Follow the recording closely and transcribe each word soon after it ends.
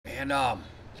And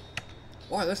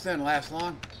boy, this didn't last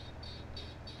long.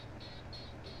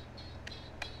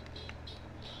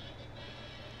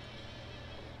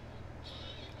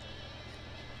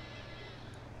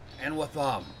 And with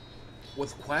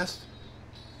Quest,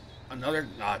 another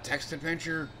text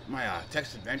adventure, my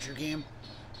text adventure game,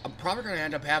 I'm probably gonna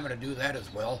end up having to do that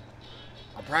as well.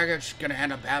 I'm probably just gonna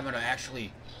end up having to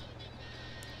actually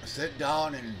sit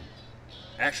down and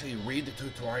actually read the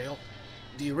tutorial.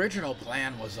 The original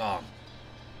plan was yeah,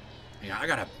 I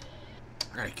gotta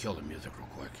kill the music real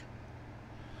quick.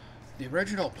 The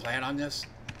original plan on this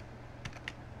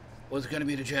was gonna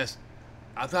be to just,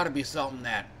 I thought it'd be something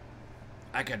that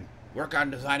I could work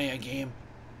on designing a game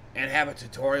and have a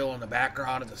tutorial in the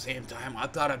background at the same time. I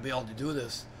thought I'd be able to do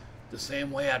this the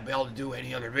same way I'd be able to do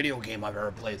any other video game I've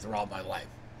ever played throughout my life.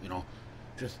 You know,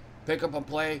 just pick up and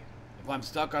play. If I'm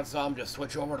stuck on something, just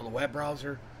switch over to the web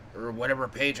browser or whatever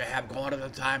page I have going at the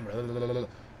time.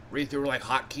 Read through like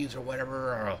hotkeys or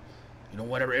whatever, or you know,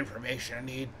 whatever information I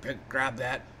need. Grab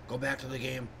that, go back to the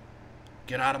game,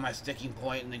 get out of my sticking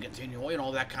point, and then continue. You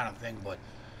know, that kind of thing. But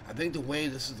I think the way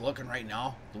this is looking right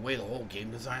now, the way the whole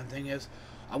game design thing is,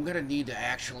 I'm gonna need to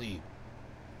actually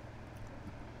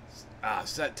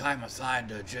set time aside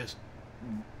to just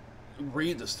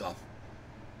read the stuff,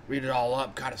 read it all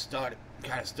up, kind of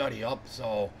study up.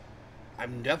 So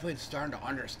I'm definitely starting to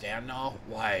understand now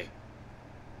why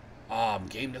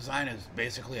game design is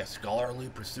basically a scholarly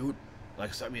pursuit,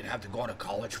 like something you'd have to go to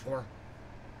college for,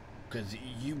 because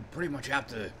you pretty much have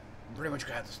to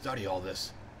study all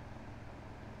this.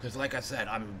 Because like I said,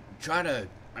 I'm trying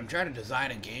to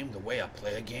design a game the way I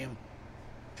play a game.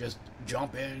 Just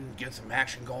jump in, get some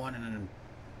action going, and then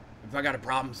if I got a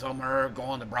problem somewhere, go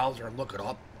on the browser and look it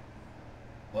up.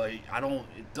 But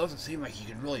it doesn't seem like you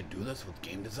can really do this with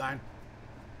game design.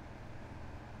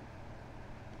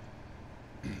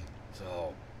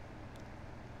 So,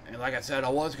 and like I said, I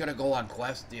was gonna go on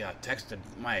Quest,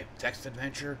 my text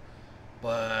adventure,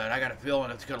 but I got a feeling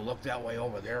it's gonna look that way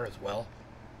over there as well.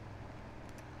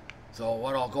 So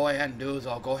what I'll go ahead and do is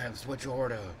I'll go ahead and switch over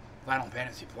to Final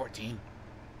Fantasy 14.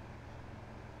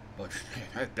 But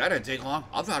that didn't take long.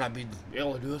 I thought I'd be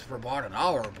able to do this for about an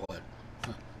hour, but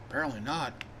apparently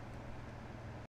not.